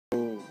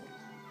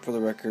For the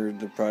record,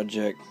 the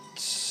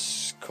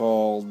project's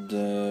called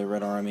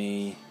Red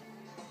Army,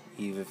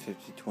 EVA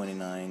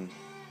 5029,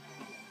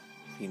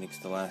 Phoenix: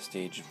 The Last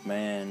Age of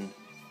Man.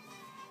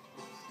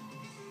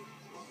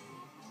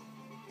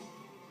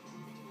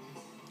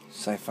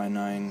 Sci-Fi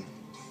 9.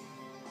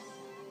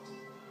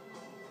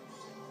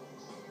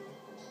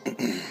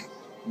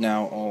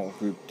 Now all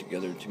grouped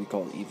together to be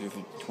called EVA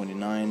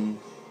 5029.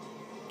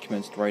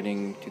 Commenced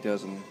writing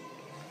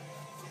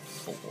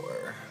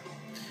 2004.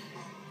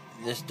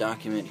 This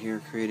document here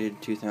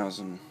created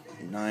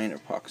 2009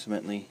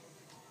 approximately.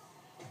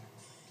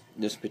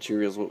 This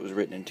material is what was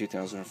written in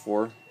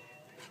 2004.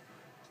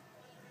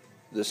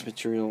 This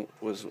material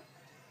was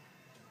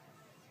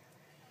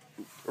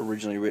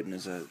originally written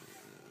as a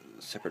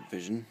separate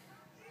vision.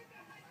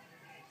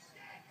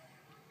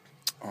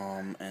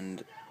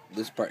 And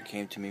this part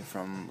came to me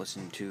from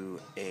listening to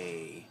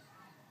a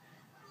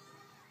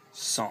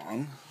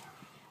song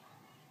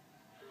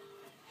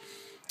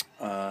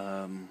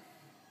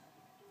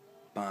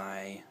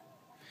by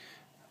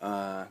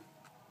NVO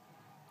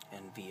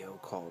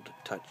called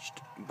Touched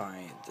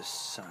by the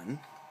Sun.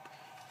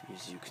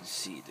 As you can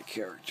see, the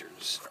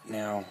characters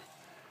now,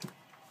 the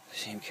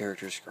same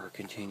characters are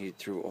continued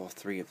through all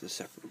three of the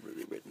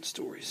separately written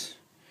stories.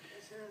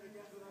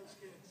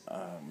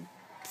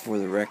 For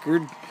the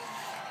record,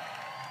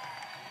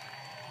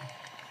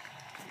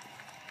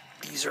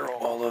 these are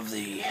all of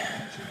the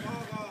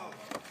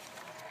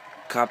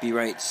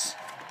copyrights.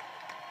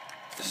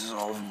 This is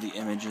all of the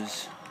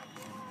images.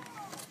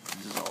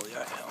 This is all the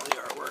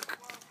artwork.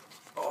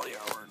 All the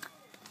artwork.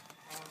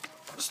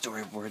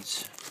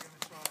 Storyboards.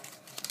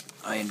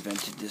 I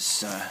invented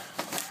this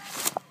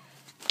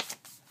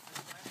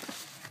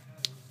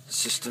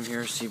system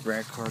here, see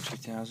Bradcar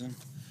 2000.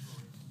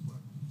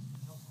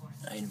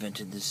 I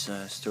invented this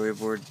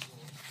storyboard,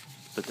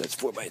 but that's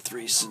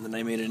 4x3, so then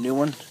I made a new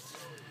one.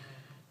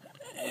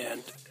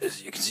 And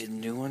as you can see, the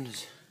new one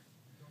is,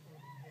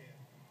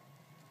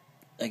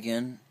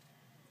 again,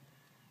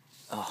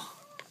 oh,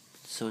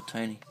 it's so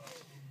tiny.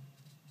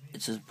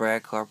 It says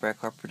Bradcar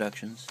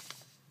Productions,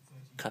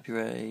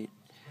 copyright.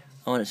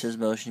 Oh, and it says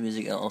Motion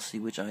Music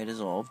LLC, which I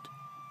dissolved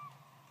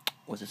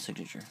with a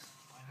signature.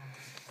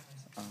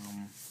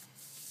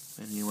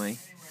 Anyway,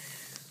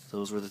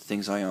 those were the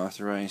things I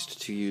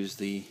authorized to use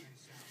the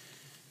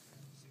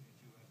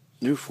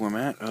new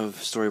format of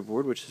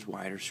storyboard, which is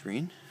wider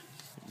screen.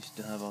 You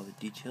still have all the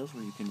details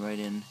where you can write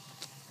in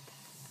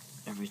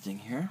everything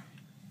here.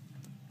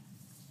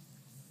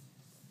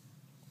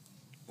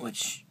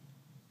 Which,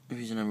 the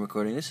reason I'm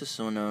recording this is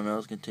so no one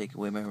else can take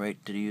away my right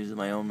to use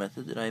my own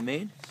method that I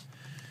made.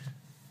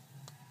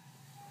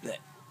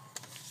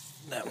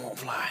 That won't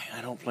fly.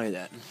 I don't play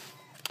that.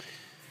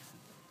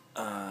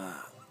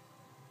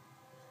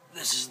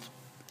 This is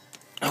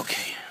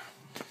okay.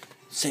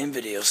 Same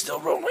video, still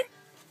rolling.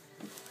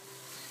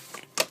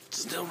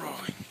 Still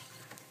rolling.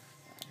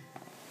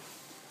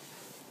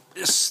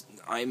 This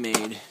I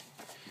made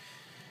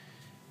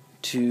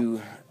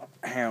to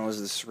house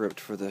the script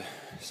for the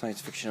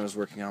science fiction I was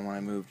working on when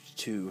I moved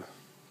to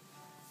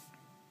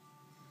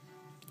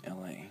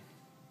LA.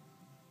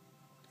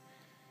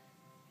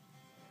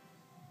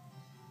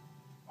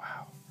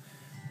 Wow.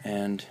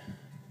 And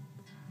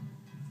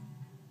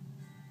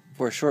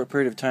for a short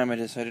period of time I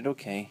decided,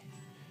 okay,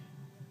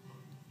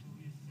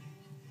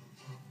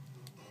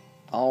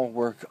 I'll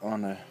work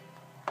on a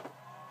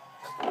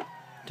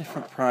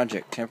different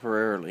project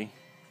temporarily.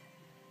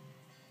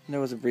 And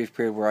there was a brief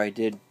period where I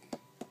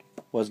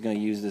was going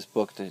to use this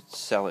book to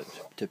sell it,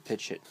 to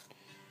pitch it.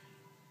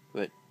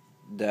 But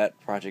that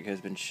project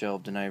has been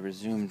shelved and I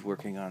resumed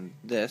working on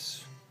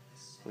this,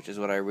 which is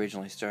what I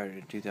originally started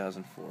in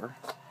 2004.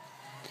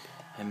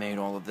 I made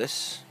all of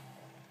this.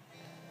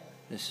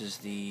 This is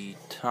the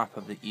top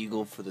of the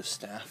eagle for the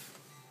staff.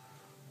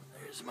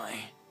 There's my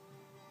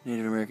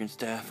Native American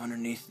staff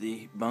underneath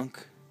the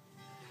bunk.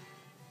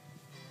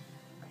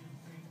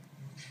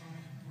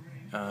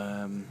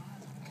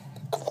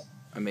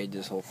 I made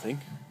this whole thing.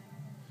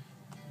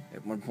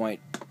 At one point,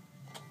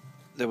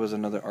 there was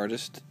another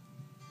artist,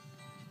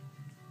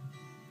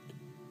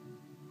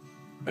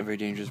 a very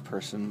dangerous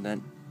person, that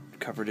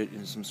covered it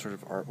in some sort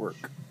of artwork,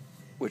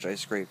 which I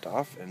scraped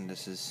off, and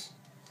this is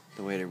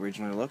the way it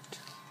originally looked.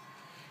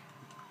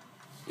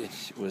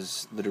 It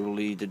was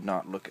literally did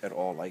not look at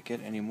all like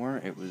it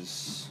anymore. It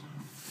was,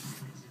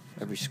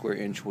 every square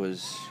inch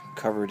was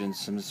covered in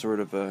some sort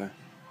of a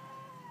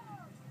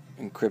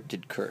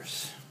encrypted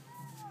curse.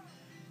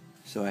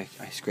 So I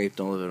scraped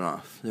all of it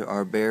off. There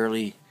are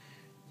barely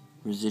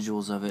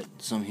residuals of it,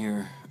 some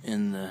here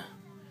in the,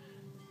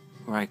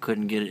 where I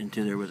couldn't get it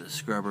into there with a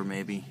scrubber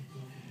maybe.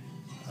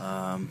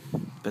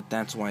 But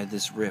that's why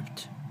this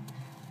ripped.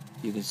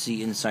 You can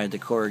see inside the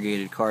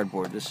corrugated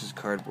cardboard. This is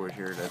cardboard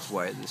here. That's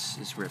why this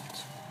is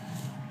ripped.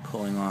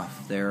 Pulling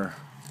off there.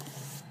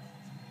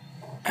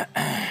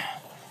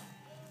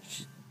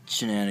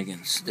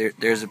 Shenanigans.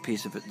 There's a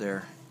piece of it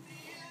there.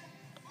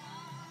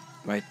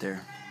 Right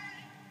there.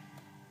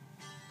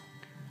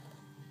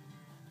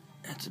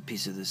 That's a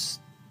piece of this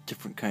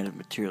different kind of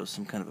material,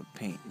 some kind of a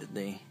paint that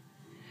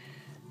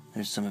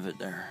there's some of it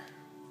there.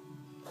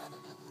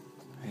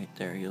 Right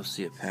there, you'll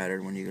see a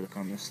pattern when you look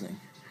on this thing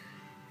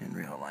in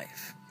real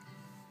life.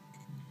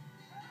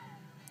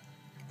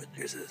 But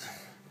there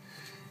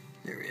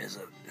is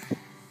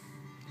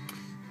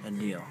a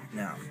deal.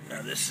 Now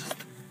this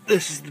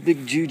is the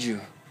big juju.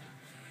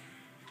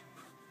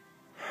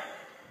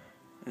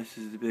 This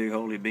is the big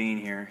holy bean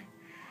here.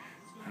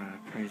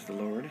 Praise the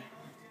Lord.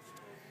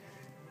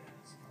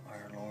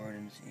 Our Lord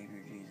and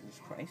Savior Jesus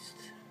Christ.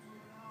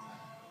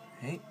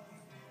 Hey,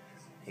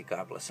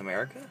 God bless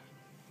America.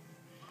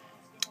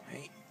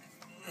 Hey,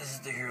 this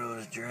is the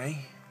hero's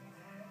journey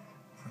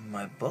from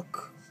my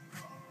book,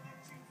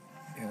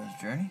 Hero's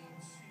Journey.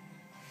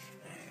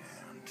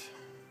 And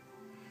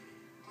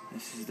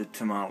this is the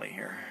tamale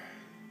here.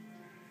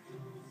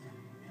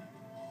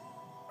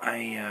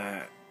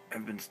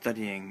 I've been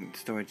studying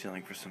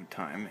storytelling for some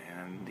time,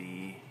 and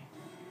the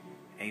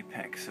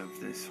apex of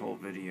this whole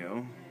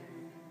video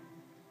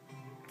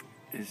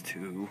is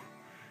to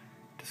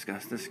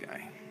discuss this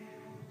guy.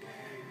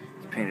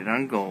 It's painted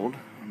on gold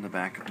on the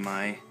back of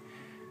my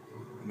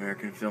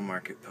American Film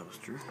Market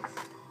poster.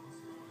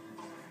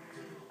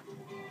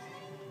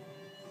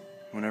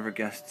 Whenever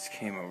guests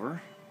came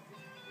over,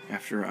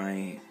 after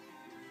I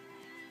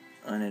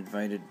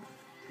uninvited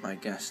my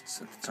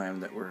guests at the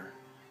time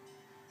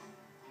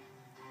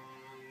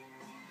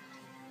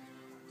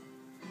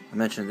I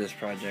mentioned this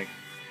project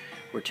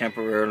where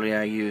temporarily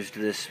I used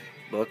this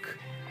book.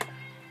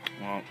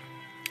 Well,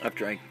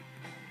 after I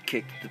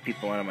kicked the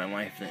people out of my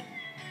life that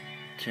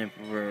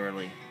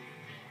temporarily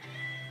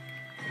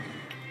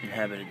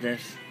inhabited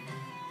this,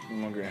 no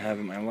longer have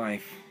in my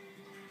life,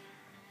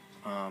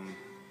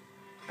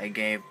 I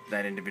gave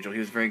that individual, he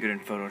was very good in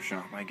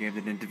Photoshop, I gave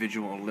that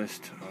individual a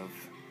list of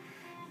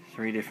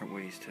 3 different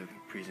ways to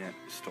present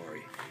a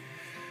story.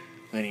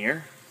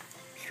 Linear,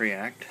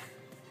 3-act.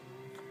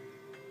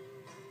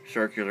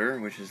 Circular,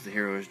 which is the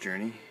hero's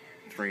journey,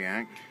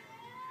 3-act.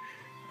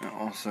 And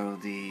also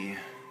the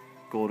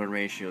golden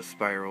ratio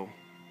spiral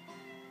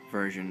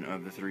version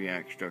of the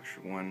 3-act structure,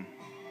 1,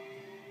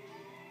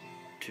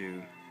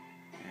 2,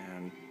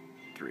 and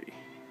 3.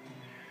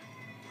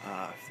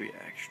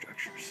 3-act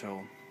structure.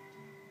 So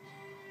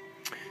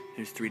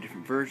there's 3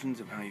 different versions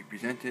of how you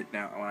present it.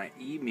 Now, when I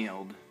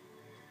emailed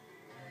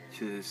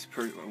to this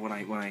person, what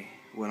I did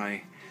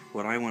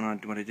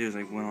is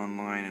I went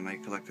online and I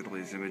collected all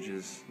these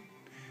images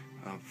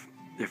of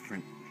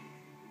different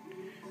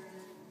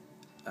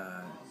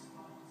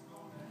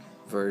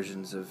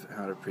versions of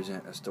how to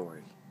present a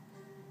story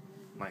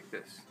like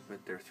this,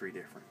 but they're 3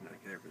 different.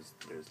 Like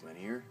there's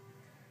linear.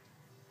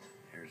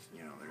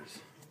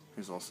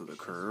 There's also the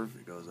curve.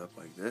 It goes up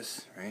like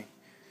this, right?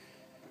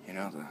 You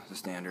know, the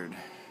standard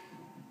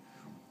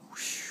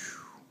whoosh,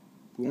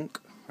 boonk,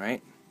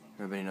 right?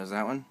 Everybody knows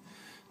that one.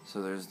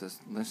 So there's this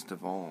list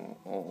of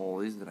all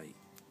these that I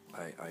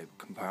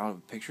compiled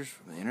with pictures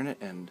from the internet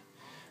and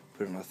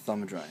put on a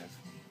thumb drive,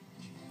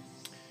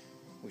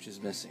 which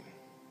is missing.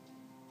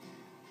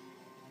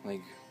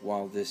 Like,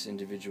 while these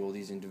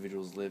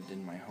individuals lived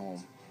in my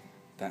home,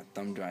 that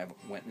thumb drive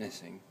went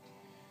missing.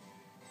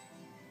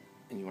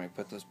 And when I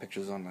put those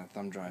pictures on that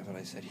thumb drive, that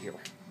I said here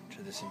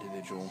to this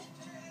individual,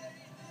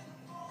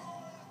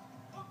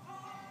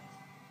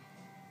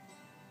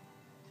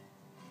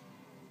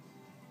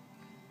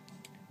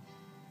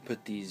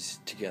 put these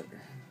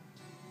together.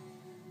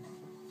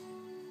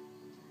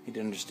 He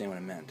didn't understand what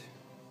it meant,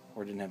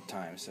 or didn't have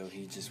time, so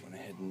he just went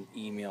ahead and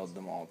emailed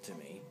them all to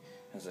me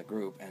as a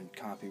group and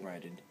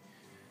copyrighted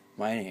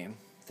my name,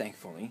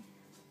 thankfully,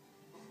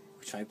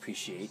 which I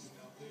appreciate.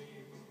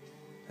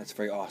 That's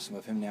very awesome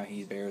of him. Now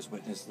he bears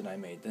witness that I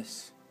made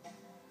this,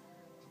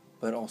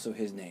 but also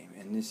his name.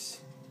 And this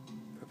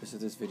purpose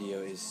of this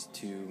video is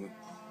to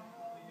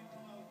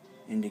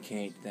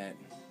indicate that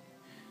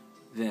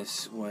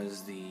this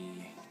was the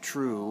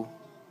true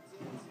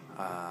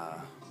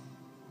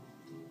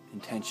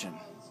intention.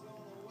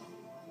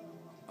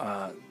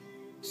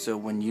 So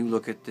when you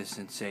look at this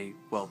and say,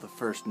 well, the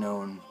first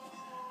known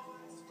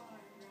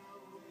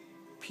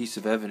piece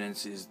of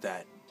evidence is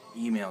that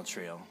email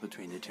trail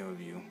between the two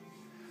of you,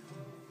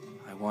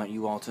 I want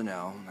you all to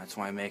know, and that's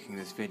why I'm making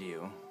this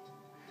video,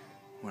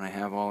 when I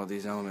have all of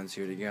these elements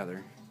here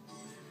together,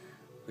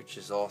 which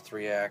is all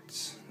 3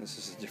 acts. This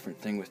is a different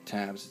thing with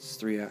tabs. It's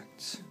 3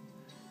 acts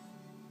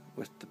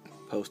with the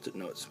post-it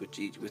notes,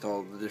 with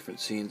all the different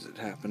scenes that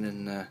happen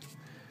in the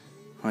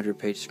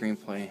 100-page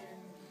screenplay.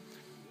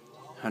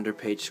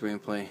 100-page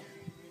screenplay.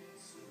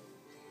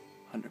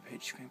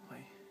 100-page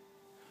screenplay.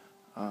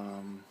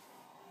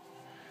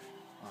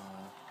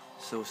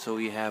 So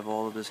we have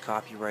all of this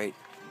copyright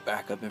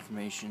backup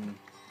information,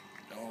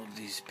 all of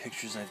these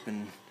pictures I've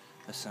been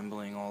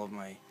assembling, all of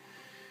my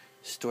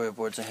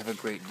storyboards. I have a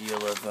great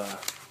deal of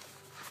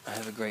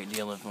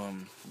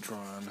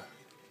drawn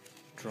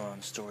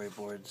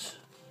storyboards.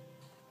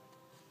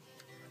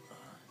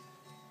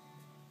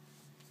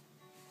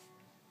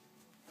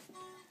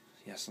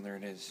 Yeah, so there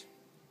it is.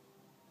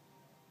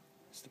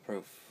 That's the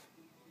proof.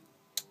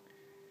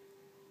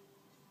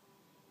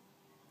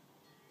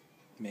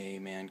 May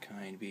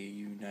mankind be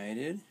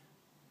united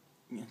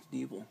against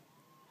evil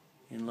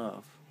in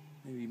love.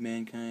 Maybe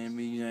mankind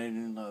be united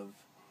in love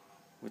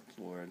with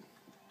the Lord.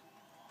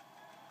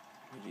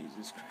 May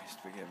Jesus Christ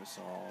forgive us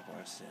all of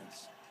our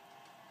sins,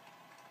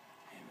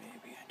 and may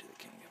we enter the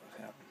kingdom of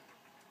heaven.